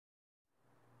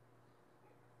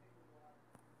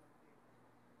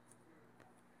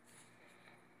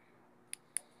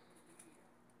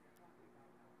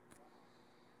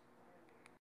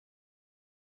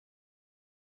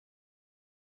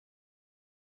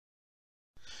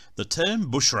The term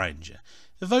bushranger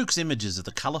evokes images of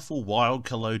the colourful wild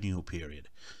colonial period,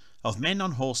 of men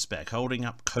on horseback holding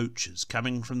up coaches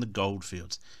coming from the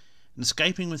goldfields and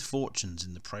escaping with fortunes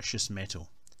in the precious metal,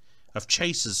 of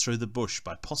chasers through the bush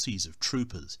by posses of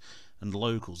troopers and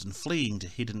locals and fleeing to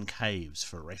hidden caves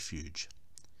for refuge.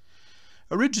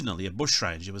 Originally, a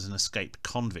bushranger was an escaped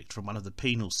convict from one of the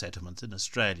penal settlements in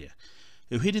Australia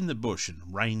who hid in the bush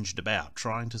and ranged about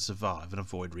trying to survive and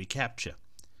avoid recapture.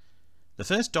 The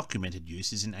first documented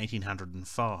use is in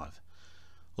 1805,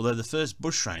 although the first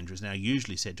bushranger is now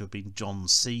usually said to have been John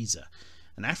Caesar,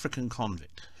 an African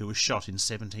convict who was shot in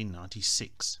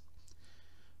 1796.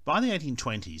 By the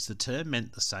 1820s, the term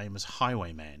meant the same as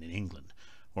highwayman in England,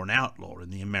 or an outlaw in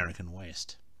the American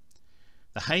West.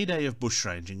 The heyday of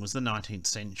bushranging was the 19th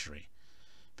century,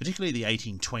 particularly the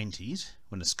 1820s,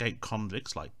 when escaped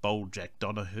convicts like Bold Jack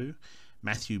Donahue,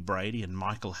 Matthew Brady and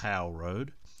Michael Howe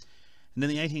rode, and in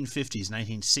the 1850s and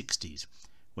 1860s,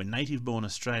 when native-born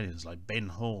Australians like Ben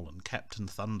Hall and Captain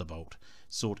Thunderbolt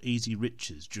sought easy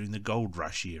riches during the gold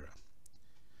rush era.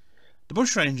 The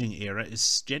bushranging era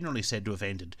is generally said to have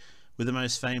ended with the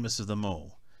most famous of them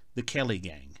all, the Kelly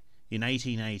Gang, in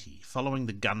 1880, following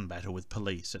the gun battle with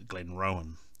police at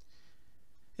Glenrowan.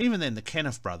 Even then, the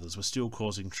Kenneth brothers were still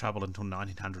causing trouble until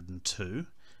 1902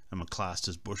 and were classed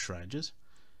as bushrangers.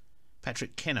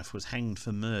 Patrick Kenneth was hanged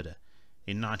for murder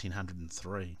in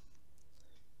 1903.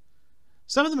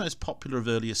 Some of the most popular of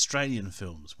early Australian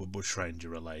films were bushranger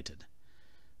related.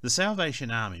 The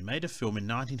Salvation Army made a film in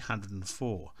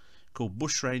 1904 called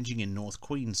Bushranging in North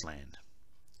Queensland.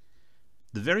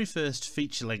 The very first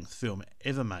feature-length film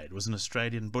ever made was an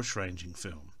Australian bushranging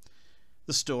film,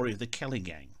 The Story of the Kelly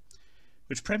Gang,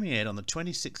 which premiered on the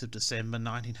 26th of December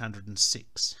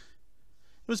 1906.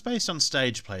 It was based on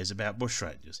stage plays about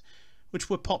bushrangers, which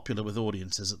were popular with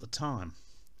audiences at the time.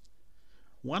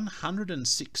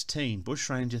 116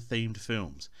 bushranger-themed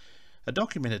films are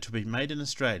documented to have been made in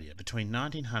Australia between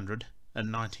 1900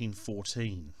 and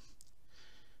 1914.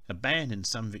 A ban in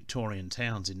some Victorian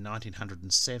towns in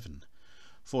 1907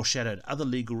 foreshadowed other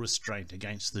legal restraint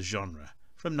against the genre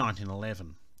from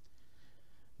 1911.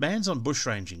 Bans on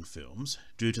bushranging films,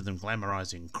 due to them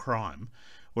glamorising crime,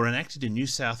 were enacted in New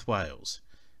South Wales.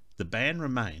 The ban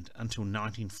remained until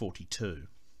 1942.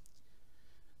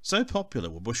 So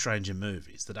popular were bushranger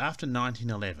movies that after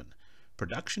 1911,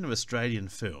 production of Australian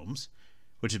films,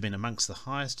 which had been amongst the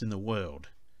highest in the world,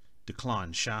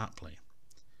 declined sharply.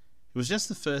 It was just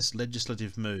the first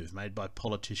legislative move made by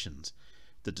politicians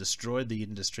that destroyed the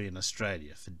industry in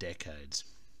Australia for decades.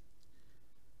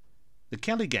 The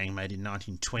Kelly Gang, made in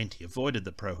 1920, avoided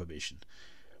the prohibition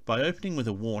by opening with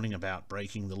a warning about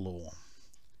breaking the law.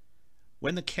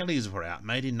 When the Kellys were out,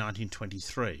 made in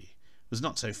 1923, was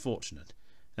not so fortunate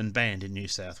and banned in New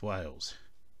South Wales.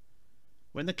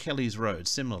 When the Kellys rode,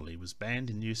 similarly, was banned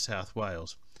in New South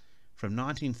Wales from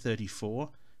 1934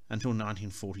 until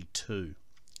 1942.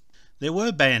 There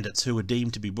were bandits who were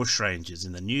deemed to be bushrangers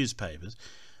in the newspapers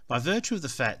by virtue of the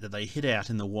fact that they hid out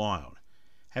in the wild,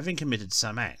 having committed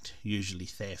some act, usually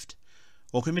theft,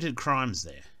 or committed crimes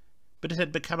there, but it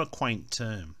had become a quaint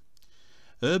term.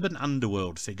 Urban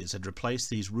underworld figures had replaced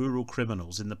these rural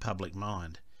criminals in the public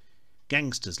mind.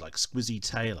 Gangsters like Squizzy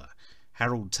Taylor,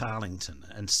 Harold Tarlington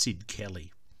and Sid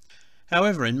Kelly.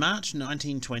 However, in March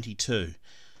 1922,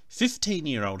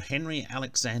 15-year-old Henry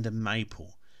Alexander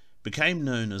Maple became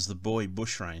known as the Boy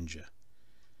Bushranger.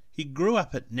 He grew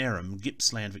up at Nerham,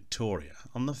 Gippsland, Victoria,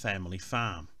 on the family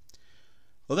farm.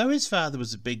 Although his father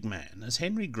was a big man, as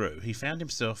Henry grew, he found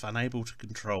himself unable to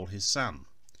control his son.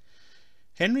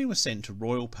 Henry was sent to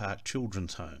Royal Park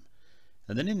Children's Home,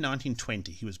 and then in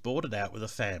 1920 he was boarded out with a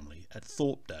family at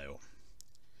Thorpedale.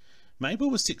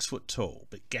 Maple was 6 foot tall,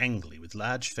 but gangly with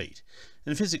large feet,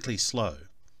 and physically slow.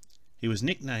 He was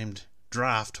nicknamed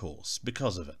Draft Horse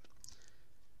because of it.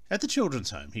 At the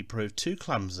children's home he proved too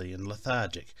clumsy and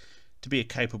lethargic to be a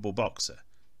capable boxer,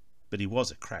 but he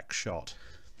was a crack shot.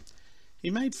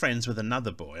 He made friends with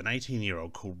another boy, an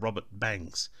 18-year-old called Robert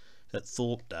Banks, at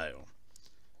Thorpedale.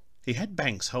 He had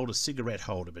Banks hold a cigarette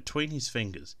holder between his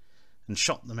fingers and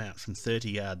shot them out from 30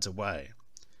 yards away,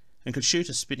 and could shoot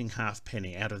a spinning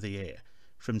halfpenny out of the air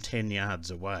from 10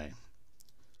 yards away.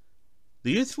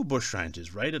 The youthful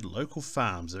bushrangers raided local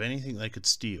farms of anything they could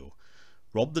steal,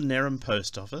 robbed the Nerham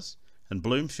post office and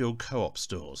Bloomfield co-op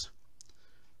stores.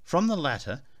 From the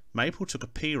latter, Maple took a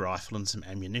pea rifle and some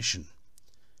ammunition.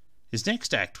 His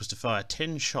next act was to fire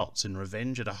 10 shots in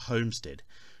revenge at a homestead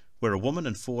where a woman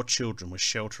and 4 children were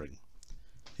sheltering.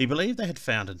 He believed they had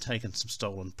found and taken some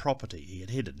stolen property he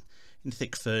had hidden in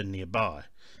thick fern nearby,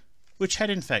 which had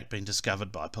in fact been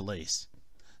discovered by police.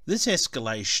 This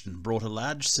escalation brought a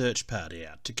large search party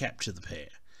out to capture the pair.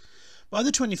 By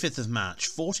the 25th of March,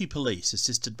 40 police,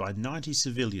 assisted by 90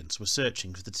 civilians, were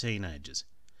searching for the teenagers.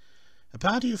 A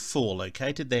party of 4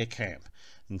 located their camp,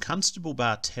 and Constable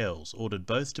Bartels ordered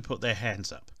both to put their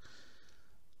hands up.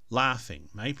 Laughing,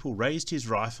 Maple raised his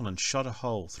rifle and shot a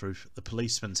hole through the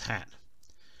policeman's hat.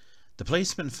 The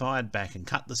policeman fired back and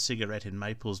cut the cigarette in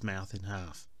Maple's mouth in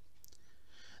half.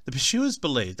 The pursuers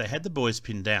believed they had the boys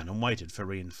pinned down and waited for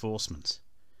reinforcements.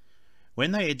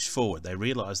 When they edged forward, they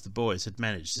realised the boys had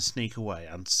managed to sneak away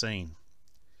unseen.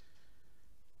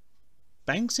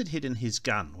 Banks had hidden his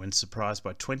gun when surprised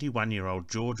by 21-year-old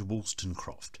George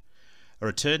Wollstonecroft, a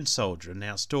returned soldier and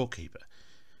now storekeeper,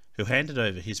 who handed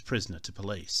over his prisoner to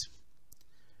police.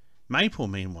 Maple,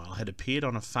 meanwhile, had appeared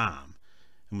on a farm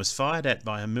and was fired at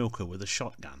by a milker with a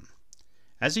shotgun.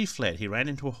 As he fled, he ran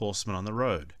into a horseman on the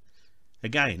road.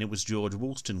 Again, it was George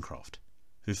Wollstonecroft,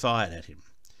 who fired at him.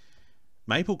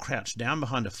 Maple crouched down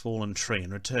behind a fallen tree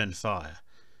and returned fire,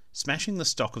 smashing the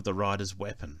stock of the rider's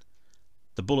weapon,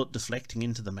 the bullet deflecting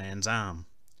into the man's arm.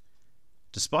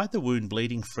 Despite the wound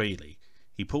bleeding freely,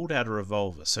 he pulled out a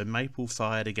revolver, so Maple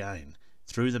fired again,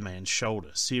 through the man's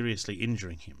shoulder, seriously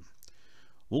injuring him.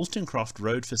 Wollstonecroft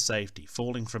rode for safety,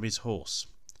 falling from his horse.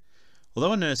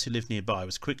 Although a nurse who lived nearby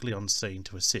was quickly on scene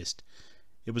to assist,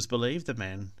 it was believed the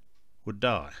man would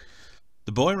die.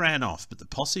 The boy ran off, but the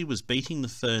posse was beating the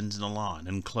ferns in a line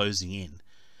and closing in.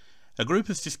 A group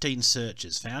of 15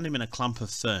 searchers found him in a clump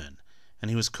of fern, and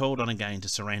he was called on again to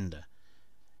surrender.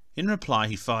 In reply,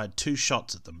 he fired 2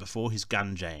 shots at them before his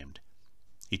gun jammed.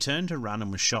 He turned to run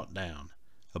and was shot down,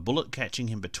 a bullet catching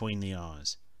him between the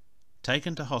eyes.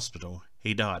 Taken to hospital,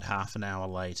 he died half an hour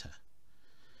later.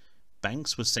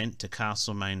 Banks was sent to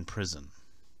Castlemaine Prison.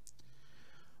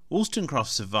 Wollstonecroft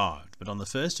survived, but on the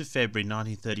 1st of February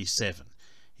 1937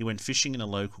 he went fishing in a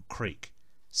local creek,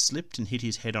 slipped and hit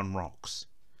his head on rocks.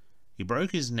 He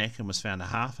broke his neck and was found a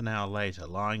half an hour later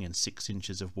lying in 6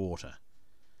 inches of water.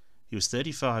 He was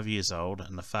 35 years old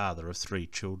and the father of 3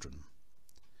 children.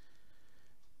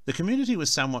 The community was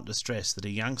somewhat distressed that a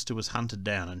youngster was hunted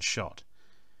down and shot,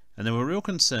 and there were real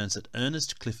concerns that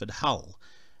Ernest Clifford Hull,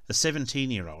 a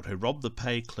 17-year-old who robbed the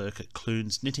pay clerk at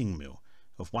Clune's knitting mill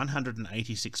of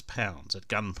 £186 at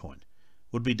gunpoint,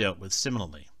 would be dealt with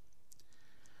similarly.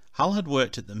 Hull had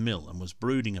worked at the mill and was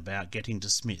brooding about getting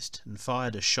dismissed, and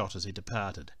fired a shot as he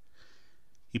departed.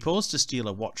 He paused to steal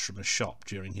a watch from a shop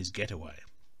during his getaway.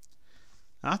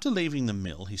 After leaving the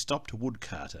mill, he stopped a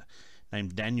woodcarter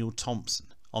named Daniel Thompson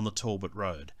on the Talbot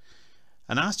Road,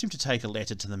 and asked him to take a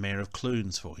letter to the Mayor of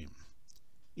Clunes for him.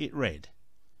 It read,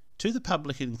 "To the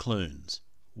public in Clunes,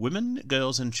 women,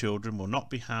 girls and children will not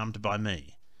be harmed by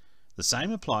me. The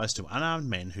same applies to unarmed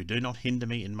men who do not hinder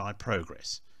me in my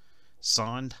progress.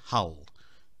 Signed, Hull,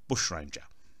 Bushranger."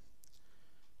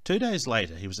 2 days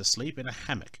later he was asleep in a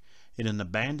hammock in an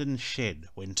abandoned shed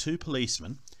when 2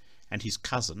 policemen and his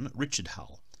cousin, Richard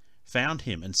Hull, found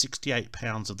him and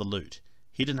 £68 of the loot,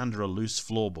 hidden under a loose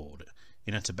floorboard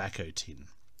in a tobacco tin.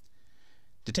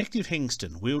 Detective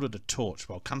Hingston wielded a torch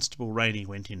while Constable Rainey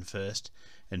went in first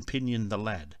and pinioned the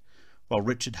lad, while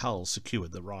Richard Hull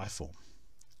secured the rifle.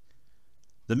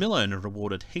 The mill owner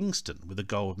rewarded Hingston with a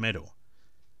gold medal.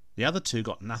 The other 2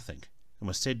 got nothing and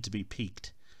were said to be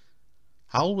piqued.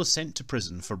 Hull was sent to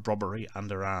prison for robbery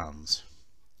under arms.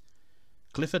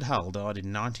 Clifford Hull died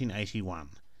in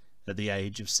 1981 at the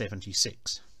age of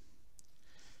 76.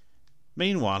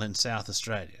 Meanwhile, in South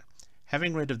Australia,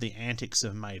 having read of the antics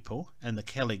of Maple and the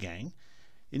Kelly gang,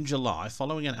 in July,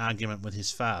 following an argument with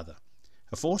his father,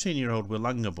 a 14-year-old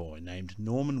Willunga boy named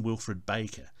Norman Wilfred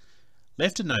Baker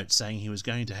left a note saying he was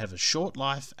going to have a short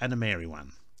life and a merry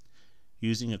one,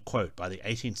 using a quote by the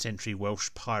 18th century Welsh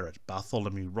pirate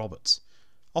Bartholomew Roberts,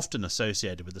 often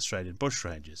associated with Australian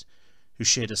bushrangers, who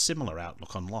shared a similar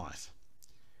outlook on life.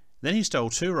 Then he stole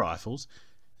 2 rifles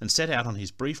and set out on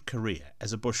his brief career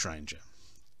as a bushranger.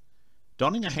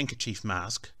 Donning a handkerchief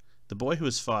mask, the boy, who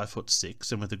was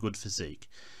 5'6" and with a good physique,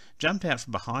 jumped out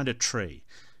from behind a tree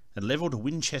and levelled a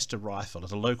Winchester rifle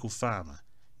at a local farmer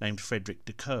named Frederick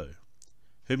Decoe,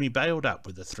 whom he bailed up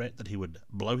with the threat that he would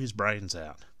blow his brains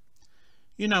out.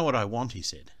 "You know what I want," he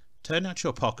said. "Turn out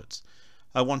your pockets.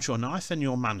 I want your knife and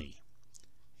your money."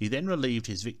 He then relieved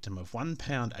his victim of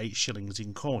 £1 8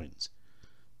 in coins,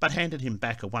 but handed him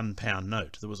back a £1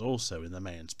 note that was also in the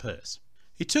man's purse.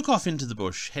 He took off into the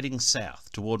bush, heading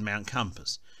south toward Mount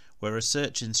Compass, where a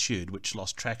search ensued which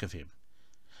lost track of him.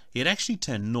 He had actually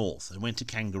turned north and went to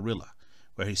Kangarilla,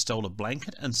 where he stole a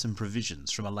blanket and some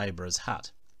provisions from a labourer's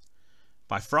hut.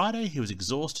 By Friday he was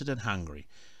exhausted and hungry,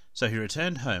 so he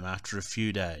returned home after a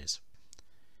few days.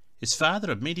 His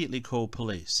father immediately called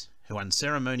police, who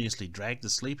unceremoniously dragged the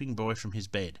sleeping boy from his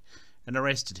bed and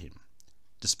arrested him,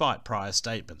 despite prior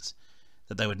statements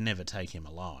that they would never take him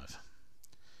alive.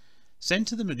 Sent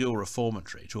to the McGill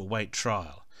Reformatory to await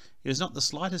trial, he was not the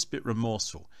slightest bit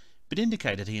remorseful, but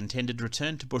indicated he intended to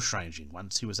return to bushranging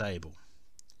once he was able.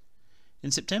 In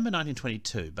September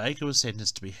 1922, Baker was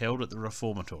sentenced to be held at the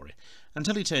Reformatory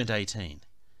until he turned 18,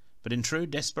 but in true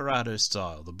desperado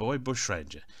style, the boy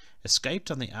bushranger escaped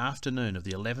on the afternoon of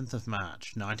the 11th of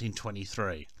March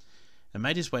 1923 and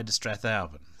made his way to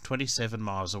Strathalbyn, 27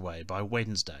 miles away, by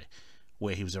Wednesday,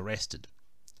 where he was arrested.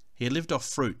 He had lived off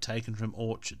fruit taken from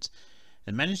orchards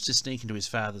and managed to sneak into his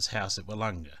father's house at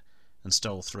Wollonga and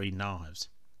stole 3 knives.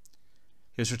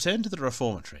 He was returned to the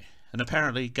Reformatory and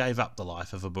apparently gave up the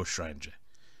life of a bushranger.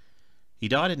 He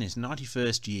died in his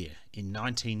 91st year in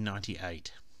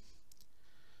 1998.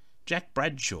 Jack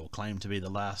Bradshaw claimed to be the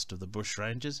last of the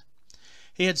bushrangers.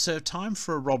 He had served time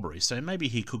for a robbery, so maybe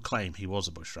he could claim he was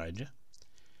a bushranger.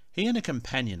 He and a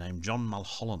companion named John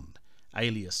Mulholland,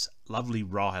 alias Lovely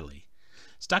Riley,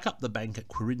 stuck up the bank at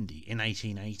Quirindi in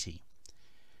 1880.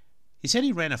 He said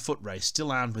he ran a foot race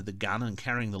still armed with a gun and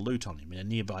carrying the loot on him in a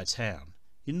nearby town,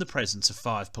 in the presence of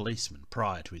 5 policemen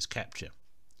prior to his capture.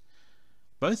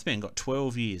 Both men got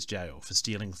 12 years jail for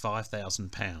stealing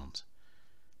 £5,000.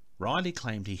 Riley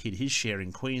claimed he hid his share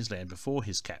in Queensland before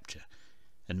his capture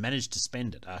and managed to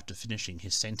spend it after finishing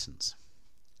his sentence.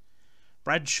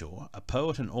 Bradshaw, a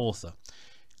poet and author,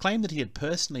 claimed that he had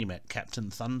personally met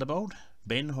Captain Thunderbolt,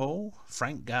 Ben Hall,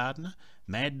 Frank Gardner,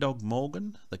 Mad Dog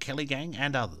Morgan, the Kelly Gang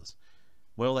and others.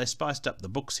 Well, they spiced up the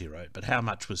books he wrote, but how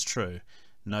much was true,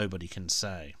 nobody can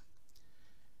say.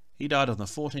 He died on the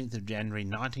 14th of January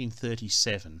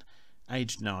 1937,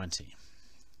 aged 90.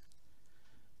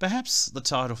 Perhaps the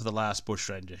title for the last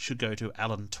bushranger should go to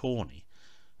Alan Tawney,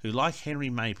 who, like Henry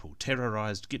Maple,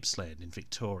 terrorised Gippsland in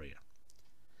Victoria.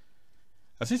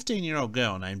 A 15-year-old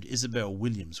girl named Isabel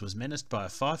Williams was menaced by a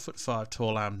 5'5"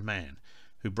 tall armed man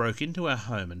who broke into her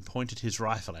home and pointed his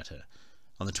rifle at her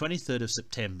on the 23rd of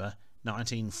September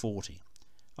 1940,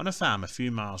 on a farm a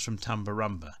few miles from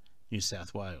Tumbarumba, New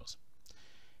South Wales.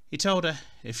 He told her,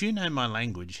 "If you know my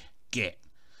language, get."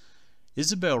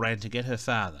 Isabel ran to get her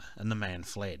father, and the man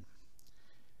fled.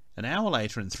 An hour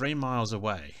later and 3 miles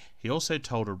away, he also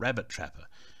told a rabbit trapper,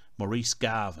 Maurice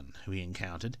Garvin, who he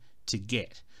encountered, to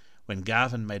get, when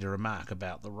Garvin made a remark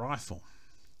about the rifle.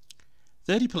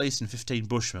 30 police and 15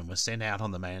 bushmen were sent out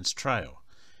on the man's trail.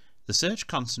 The search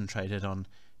concentrated on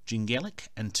Jingellic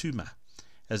and Tuma,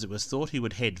 as it was thought he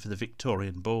would head for the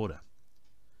Victorian border.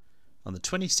 On the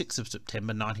 26th of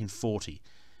September 1940,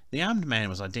 the armed man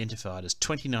was identified as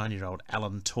 29-year-old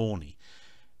Alan Tawney,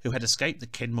 who had escaped the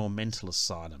Kenmore Mental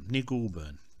Asylum near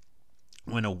Goulburn,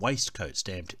 when a waistcoat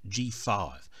stamped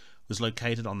G5 was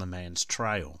located on the man's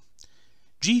trail.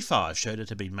 G5 showed it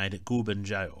had been made at Goulburn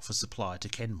Jail for supply to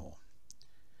Kenmore.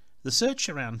 The search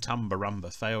around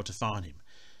Tumbarumba failed to find him,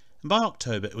 and by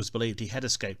October it was believed he had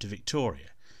escaped to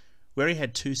Victoria, where he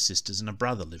had 2 sisters and a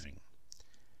brother living.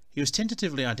 He was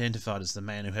tentatively identified as the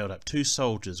man who held up 2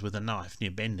 soldiers with a knife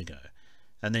near Bendigo,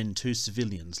 and then 2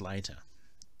 civilians later.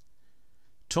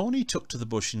 Tawney took to the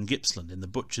bush in Gippsland in the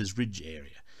Butcher's Ridge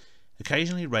area,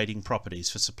 occasionally raiding properties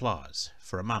for supplies,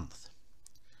 for a month.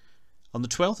 On the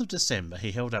 12th of December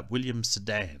he held up William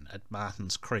Sedan at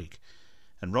Martins Creek,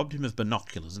 and robbed him of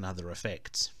binoculars and other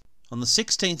effects. On the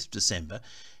 16th of December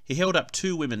he held up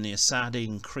 2 women near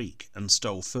Sardine Creek and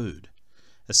stole food.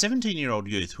 A 17-year-old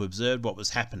youth who observed what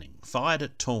was happening fired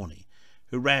at Tawney,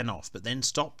 who ran off but then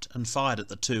stopped and fired at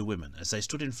the 2 women as they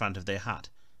stood in front of their hut,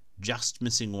 just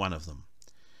missing one of them.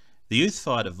 The youth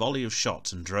fired a volley of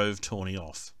shots and drove Tawney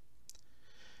off.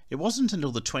 It wasn't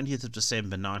until the 20th of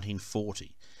December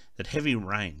 1940 that heavy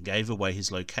rain gave away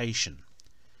his location.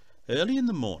 Early in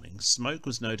the morning, smoke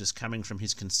was noticed coming from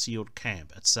his concealed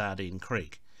camp at Sardine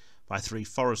Creek by 3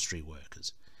 forestry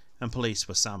workers, and police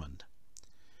were summoned.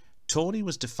 Tawney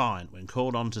was defiant when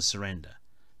called on to surrender,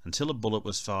 until a bullet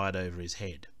was fired over his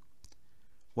head.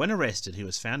 When arrested, he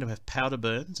was found to have powder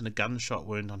burns and a gunshot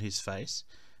wound on his face,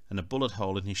 and a bullet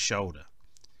hole in his shoulder.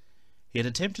 He had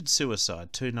attempted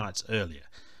suicide 2 nights earlier,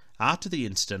 after the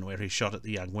incident where he shot at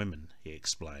the young women, he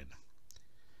explained.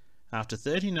 After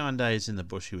 39 days in the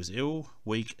bush he was ill,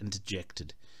 weak and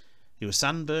dejected. He was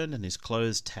sunburned and his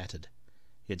clothes tattered.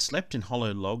 He had slept in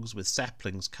hollow logs with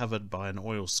saplings covered by an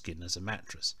oilskin as a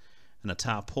mattress, and a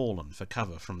tarpaulin for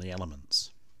cover from the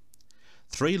elements.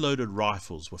 3 loaded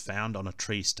rifles were found on a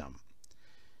tree stump.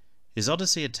 His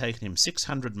odyssey had taken him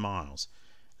 600 miles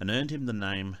and earned him the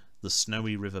name the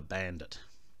Snowy River Bandit.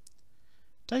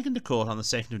 Taken to court on the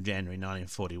 2nd of January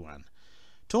 1941,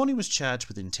 Tawney was charged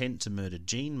with intent to murder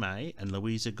Jean May and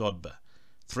Louisa Godber,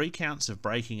 3 counts of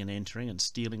breaking and entering and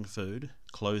stealing food,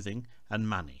 clothing and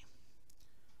money.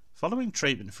 Following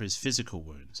treatment for his physical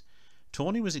wounds,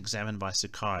 Tawney was examined by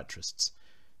psychiatrists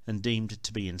and deemed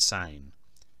to be insane.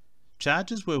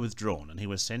 Charges were withdrawn and he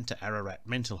was sent to Ararat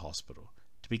Mental Hospital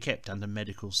to be kept under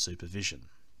medical supervision.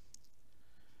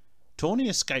 Tawney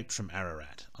escaped from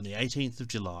Ararat on the 18th of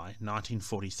July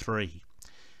 1943.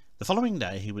 The following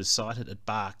day he was sighted at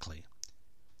Barclay.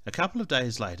 A couple of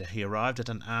days later he arrived at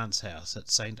an aunt's house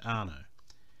at St. Arno.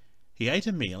 He ate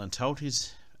a meal and told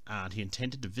his aunt he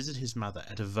intended to visit his mother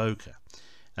at Avoca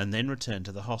and then return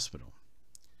to the hospital.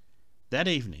 That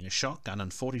evening a shotgun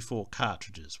and 44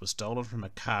 cartridges were stolen from a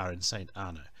car in St.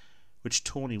 Arno, which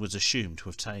Tawney was assumed to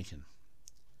have taken.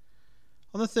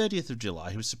 On the 30th of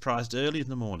July he was surprised early in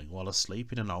the morning while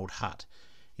asleep in an old hut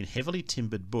in heavily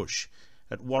timbered bush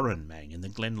at Warrenmang in the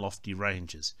Glenlofty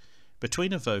Ranges,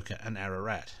 between Avoca and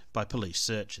Ararat, by police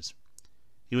searchers.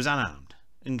 He was unarmed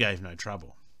and gave no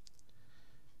trouble.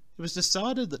 It was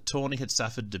decided that Tawney had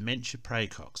suffered dementia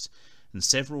praecox and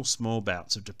several small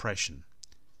bouts of depression.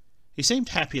 He seemed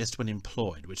happiest when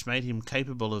employed, which made him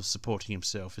capable of supporting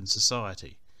himself in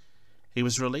society. He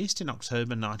was released in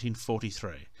October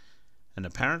 1943 and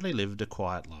apparently lived a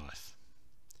quiet life.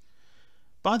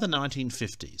 By the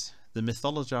 1950s, the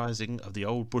mythologizing of the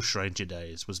old bushranger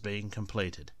days was being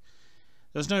completed.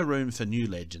 There was no room for new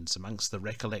legends amongst the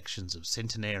recollections of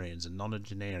centenarians and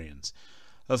nonagenarians,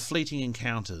 of fleeting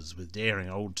encounters with daring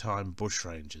old-time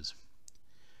bushrangers.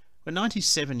 When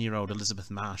 97-year-old Elizabeth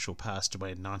Marshall passed away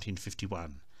in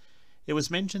 1951, it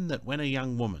was mentioned that when a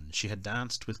young woman she had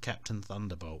danced with Captain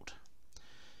Thunderbolt.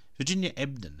 Virginia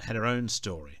Ebden had her own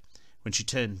story when she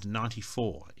turned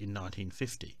 94 in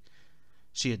 1950.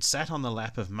 She had sat on the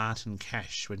lap of Martin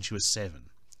Cash when she was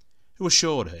 7, who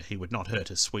assured her he would not hurt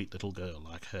a sweet little girl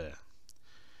like her.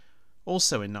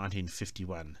 Also in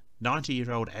 1951,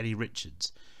 90-year-old Addie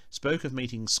Richards spoke of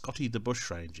meeting Scotty the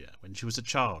bushranger when she was a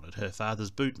child at her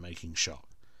father's boot-making shop.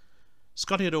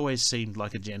 Scotty had always seemed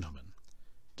like a gentleman,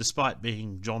 despite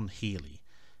being John Healy,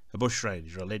 a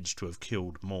bushranger alleged to have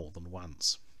killed more than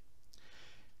once.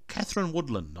 Catherine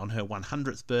Woodland, on her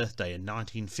 100th birthday in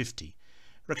 1950,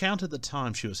 recounted the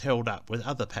time she was held up with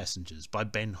other passengers by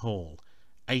Ben Hall,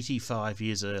 85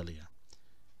 years earlier.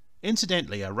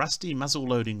 Incidentally, a rusty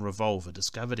muzzle-loading revolver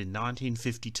discovered in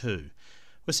 1952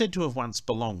 was said to have once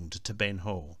belonged to Ben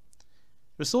Hall.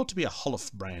 It was thought to be a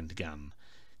Holof brand gun,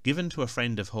 given to a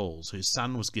friend of Hall's whose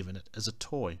son was given it as a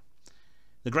toy.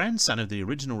 The grandson of the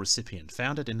original recipient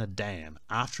found it in a dam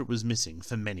after it was missing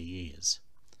for many years.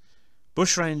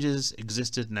 Bushrangers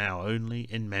existed now only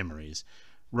in memories,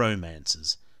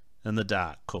 romances, and the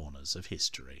dark corners of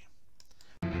history.